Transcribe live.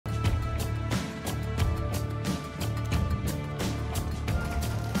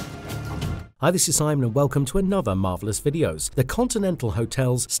Hi, this is Simon and welcome to another Marvelous Videos. The Continental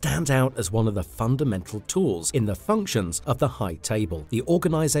Hotels stand out as one of the fundamental tools in the functions of the High Table, the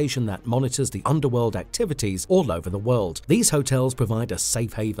organization that monitors the underworld activities all over the world. These hotels provide a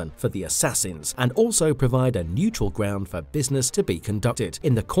safe haven for the assassins and also provide a neutral ground for business to be conducted.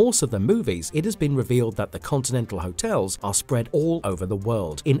 In the course of the movies, it has been revealed that the Continental Hotels are spread all over the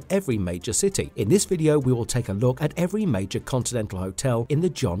world, in every major city. In this video, we will take a look at every major Continental Hotel in the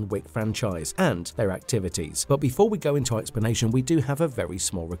John Wick franchise and their activities. But before we go into our explanation, we do have a very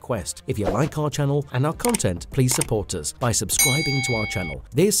small request. If you like our channel and our content, please support us by subscribing to our channel.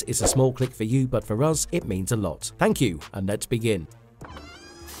 This is a small click for you, but for us, it means a lot. Thank you, and let's begin.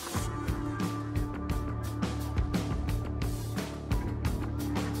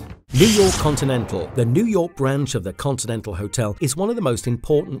 New York Continental. The New York branch of the Continental Hotel is one of the most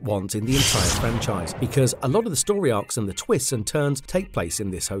important ones in the entire franchise because a lot of the story arcs and the twists and turns take place in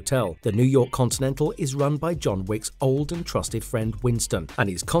this hotel. The New York Continental is run by John Wick's old and trusted friend Winston, and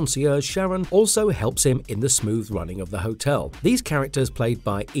his concierge Sharon also helps him in the smooth running of the hotel. These characters, played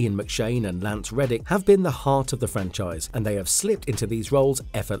by Ian McShane and Lance Reddick, have been the heart of the franchise, and they have slipped into these roles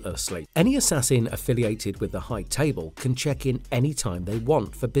effortlessly. Any assassin affiliated with the High Table can check in anytime they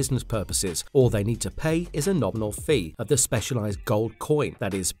want for business purposes. All they need to pay is a nominal fee of the specialized gold coin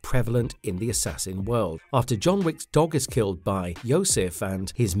that is prevalent in the assassin world. After John Wick's dog is killed by Yosef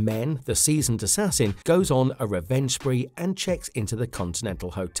and his men, the seasoned assassin goes on a revenge spree and checks into the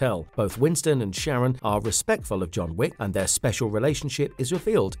Continental Hotel. Both Winston and Sharon are respectful of John Wick, and their special relationship is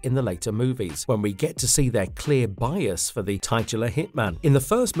revealed in the later movies, when we get to see their clear bias for the titular hitman. In the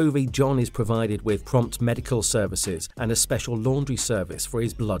first movie, John is provided with prompt medical services and a special laundry service for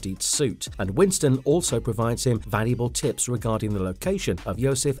his bloodied suit, and Winston also provides him valuable tips regarding the location of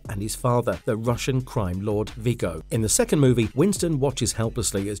Yosef and his father, the Russian crime lord Vigo. In the second movie, Winston watches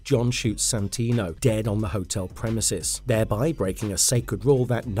helplessly as John shoots Santino dead on the hotel premises, thereby breaking a sacred rule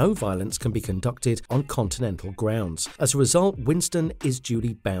that no violence can be conducted on Continental grounds. As a result, Winston is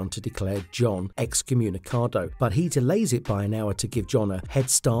duly bound to declare John excommunicado, but he delays it by an hour to give John a head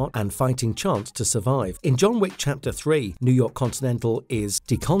start and fighting chance to survive. In John Wick Chapter 3, New York Continental is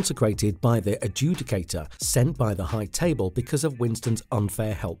deconsecrated by the adjudicator sent by the High Table because of Winston's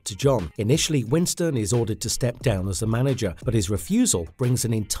unfair help to John. Initially, Winston is ordered to step down as the manager, but his refusal brings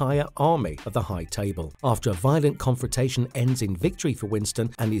an entire army of the High Table. After a violent confrontation ends in victory for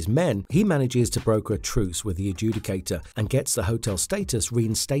Winston and his men, he manages to broker a truce with the adjudicator and gets the hotel status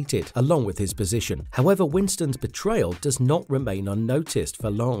reinstated along with his position. However, Winston's betrayal does not remain unnoticed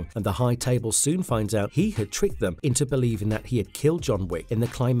for long, and the High Table soon finds out he had tricked them into believing that he had killed John Wick in the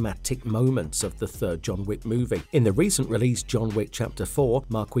climactic moments of the third John Wick movie. In the recent release John Wick Chapter 4,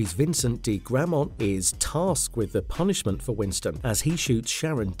 Marquis Vincent de Gramont is tasked with the punishment for Winston as he shoots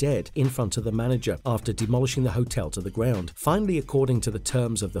Sharon dead in front of the manager after demolishing the hotel to the ground. Finally, according to the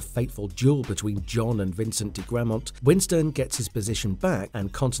terms of the fateful duel between John and Vincent de Gramont, Winston gets his position back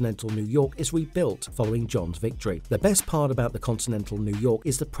and Continental New York is rebuilt following John's victory. The best part about the Continental New York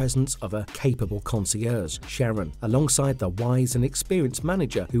is the presence of a capable concierge, Sharon, alongside the wise and experienced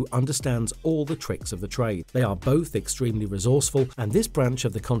manager who understands all the tricks of the trade. They are both extremely resourceful, and this branch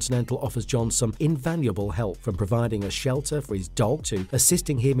of the Continental offers John some invaluable help, from providing a shelter for his dog to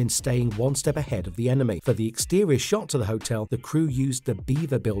assisting him in staying one step ahead of the enemy. For the exterior shots of the hotel, the crew used the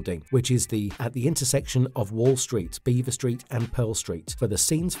Beaver Building, which is at the intersection of Wall Street, Beaver Street and Pearl Street. For the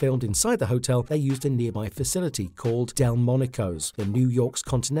scenes filmed inside the hotel, they used a nearby facility called Delmonico's. The New York's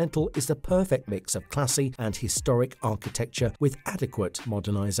Continental is the perfect mix of classy and historic architecture with adequate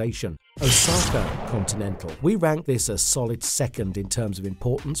modernization. Osaka Continental. We rank this a solid second in terms of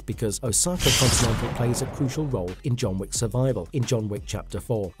importance because Osaka Continental plays a crucial role in John Wick's survival in John Wick Chapter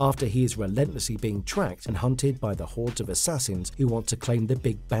 4, after he is relentlessly being tracked and hunted by the hordes of assassins who want to claim the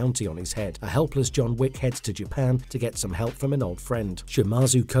big bounty on his head. A helpless John Wick heads to Japan to get some help from an old friend,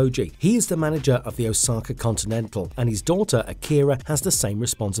 Shimazu Koji. He is the manager of the Osaka Continental, and his daughter Akira has the same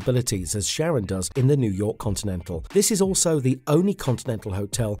responsibilities as Sharon does in the New York Continental. This is also the only Continental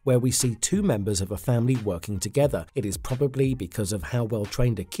hotel where we see two members of a family working together. It is probably because of how well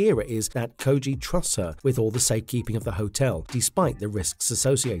trained Akira is that Koji trusts her with all the safekeeping of the hotel, despite the risks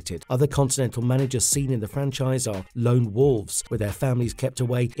associated. Other Continental managers seen in the franchise are lone wolves, with their families kept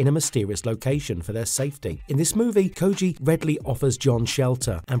away in a mysterious location for their safety. In this movie, Koji readily offers John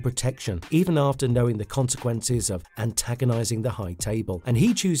shelter and protection, even after knowing the consequences of antagonizing the High Table, and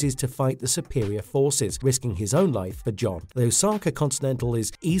he chooses to fight the superior forces, risking his own life for John. The Osaka Continental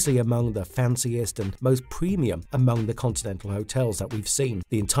is easily a among the fanciest and most premium among the Continental hotels that we've seen.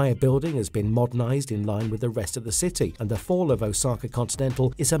 The entire building has been modernized in line with the rest of the city, and the fall of Osaka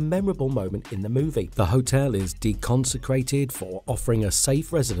Continental is a memorable moment in the movie. The hotel is deconsecrated for offering a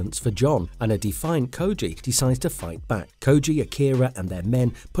safe residence for John, and a defiant Koji decides to fight back. Koji, Akira, and their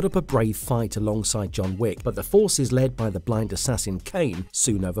men put up a brave fight alongside John Wick, but the forces led by the blind assassin Kane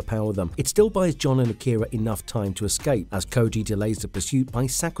soon overpower them. It still buys John and Akira enough time to escape, as Koji delays the pursuit by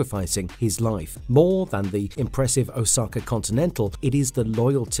sacrificing his life. More than the impressive Osaka Continental, it is the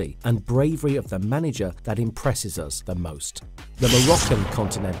loyalty and bravery of the manager that impresses us the most. The Moroccan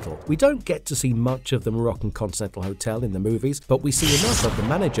Continental. We don't get to see much of the Moroccan Continental Hotel in the movies, but we see enough of the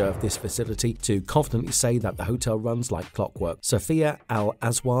manager of this facility to confidently say that the hotel runs like clockwork. Sophia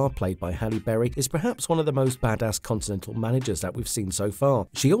Al-Azwar, played by Halle Berry, is perhaps one of the most badass Continental managers that we've seen so far.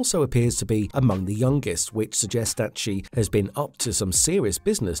 She also appears to be among the youngest, which suggests that she has been up to some serious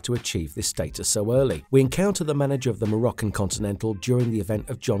business to achieve this status so early. We encounter the manager of the Moroccan Continental during the event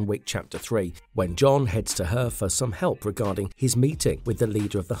of John Wick Chapter 3, when John heads to her for some help regarding his meeting with the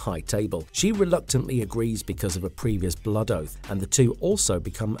leader of the High Table. She reluctantly agrees because of a previous blood oath, and the two also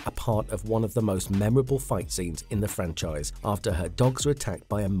become a part of one of the most memorable fight scenes in the franchise after her dogs are attacked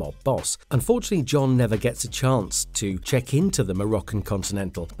by a mob boss. Unfortunately, John never gets a chance to check into the Moroccan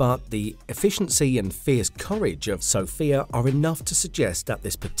Continental, but the efficiency and fierce courage of Sophia are enough to suggest that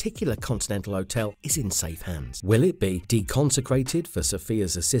this particular Continental hotel is in safe hands. Will it be deconsecrated for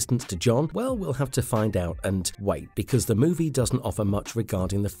Sophia's assistance to John? Well, we'll have to find out and wait, because the movie doesn't offer much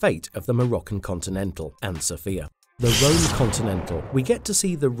regarding the fate of the Moroccan Continental and Sophia. The Rome Continental. We get to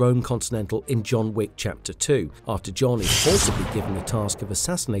see the Rome Continental in John Wick Chapter 2, after John is forcibly given the task of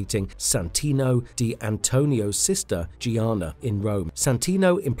assassinating Santino di Antonio's sister, Gianna, in Rome.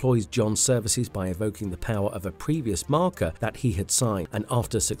 Santino employs John's services by evoking the power of a previous marker that he had signed, and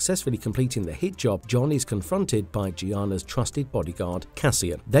after successfully completing the hit job, John is confronted by Gianna's trusted bodyguard,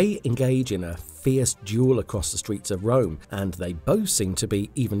 Cassian. They engage in a fierce duel across the streets of Rome, and they both seem to be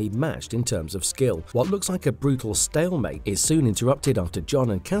evenly matched in terms of skill. What looks like a brutal stalemate is soon interrupted after John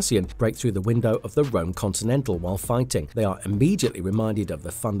and Cassian break through the window of the Rome Continental while fighting. They are immediately reminded of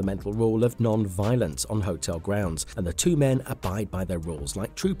the fundamental rule of non-violence on hotel grounds, and the two men abide by their rules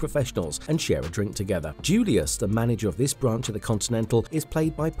like true professionals and share a drink together. Julius, the manager of this branch of the Continental, is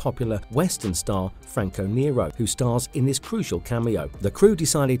played by popular Western star Franco Nero, who stars in this crucial cameo. The crew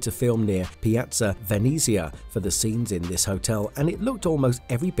decided to film near Piazza Venezia for the scenes in this hotel, and it looked almost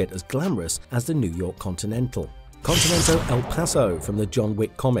every bit as glamorous as the New York Continental. Continental El Paso from the John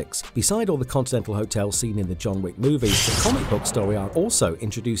Wick comics. Beside all the Continental hotels seen in the John Wick movies, the comic book story arc also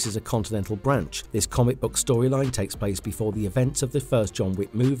introduces a Continental branch. This comic book storyline takes place before the events of the first John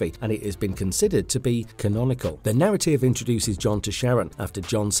Wick movie, and it has been considered to be canonical. The narrative introduces John to Sharon after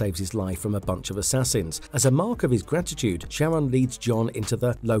John saves his life from a bunch of assassins. As a mark of his gratitude, Sharon leads John into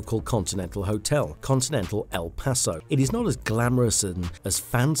the local Continental hotel, Continental El Paso. It is not as glamorous and as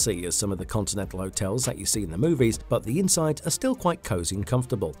fancy as some of the Continental hotels that you see in the movies, but the insides are still quite cozy and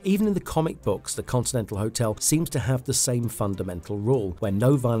comfortable. Even in the comic books, the Continental Hotel seems to have the same fundamental rule, where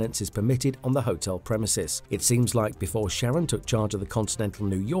no violence is permitted on the hotel premises. It seems like before Sharon took charge of the Continental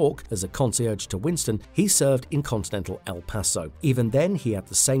New York as a concierge to Winston, he served in Continental El Paso. Even then, he had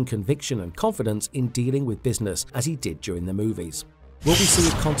the same conviction and confidence in dealing with business as he did during the movies. Will we see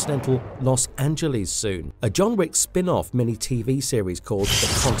a Continental Los Angeles soon? A John Wick spin-off mini-TV series called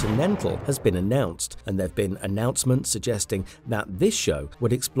The Continental has been announced, and there have been announcements suggesting that this show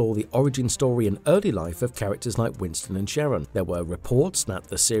would explore the origin story and early life of characters like Winston and Sharon. There were reports that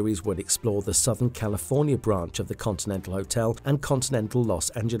the series would explore the Southern California branch of the Continental Hotel, and Continental Los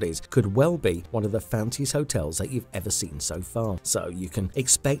Angeles could well be one of the fanciest hotels that you've ever seen so far. So you can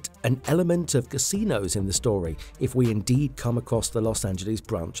expect an element of casinos in the story if we indeed come across the Los Angeles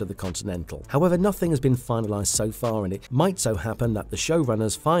branch of the Continental. However, nothing has been finalized so far, and it might so happen that the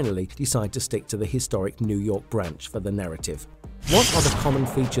showrunners finally decide to stick to the historic New York branch for the narrative. What are the common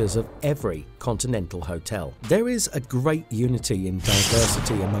features of every Continental hotel? There is a great unity in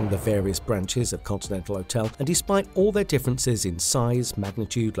diversity among the various branches of Continental Hotel, and despite all their differences in size,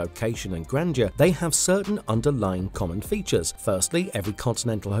 magnitude, location, and grandeur, they have certain underlying common features. Firstly, every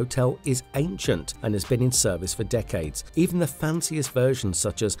Continental hotel is ancient and has been in service for decades. Even the fanciest versions,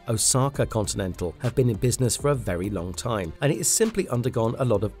 such as Osaka Continental, have been in business for a very long time, and it has simply undergone a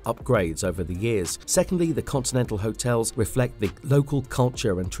lot of upgrades over the years. Secondly, the Continental hotels reflect the reflecting local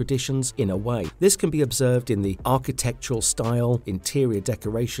culture and traditions in a way. This can be observed in the architectural style, interior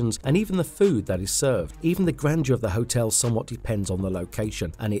decorations, and even the food that is served. Even the grandeur of the hotel somewhat depends on the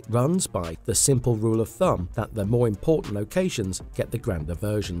location, and it runs by the simple rule of thumb that the more important locations get the grander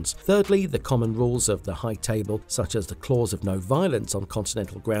versions. Thirdly, the common rules of the high table, such as the clause of no violence on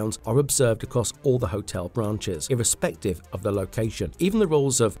Continental grounds, are observed across all the hotel branches, irrespective of the location. Even the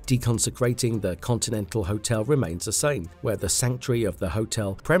rules of deconsecrating the Continental Hotel remains the same, where the sanctuary of the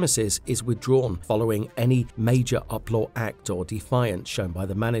hotel premises is withdrawn following any major uplaw act or defiance shown by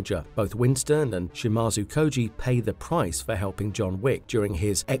the manager. Both Winston and Shimazu Koji pay the price for helping John Wick during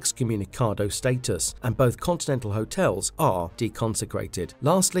his excommunicado status, and both Continental hotels are deconsecrated.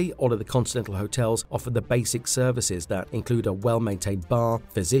 Lastly, all of the Continental hotels offer the basic services that include a well-maintained bar,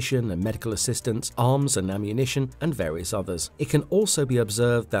 physician and medical assistants, arms and ammunition, and various others. It can also be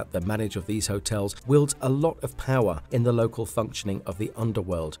observed that the manager of these hotels wields a lot of power in the local functioning of the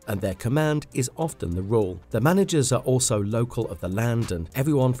underworld, and their command is often the rule. The managers are also local of the land, and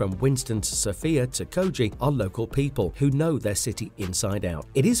everyone from Winston to Sophia to Koji are local people who know their city inside out.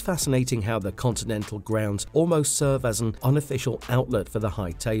 It is fascinating how the Continental grounds almost serve as an unofficial outlet for the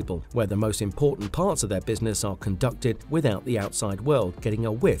high table, where the most important parts of their business are conducted without the outside world getting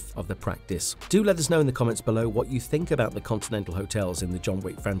a whiff of the practice. Do let us know in the comments below what you think about the Continental hotels in the John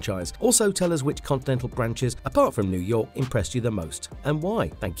Wick franchise. Also tell us which Continental branches, apart from New York, impressed you the most and why.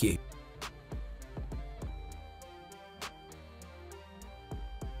 Thank you.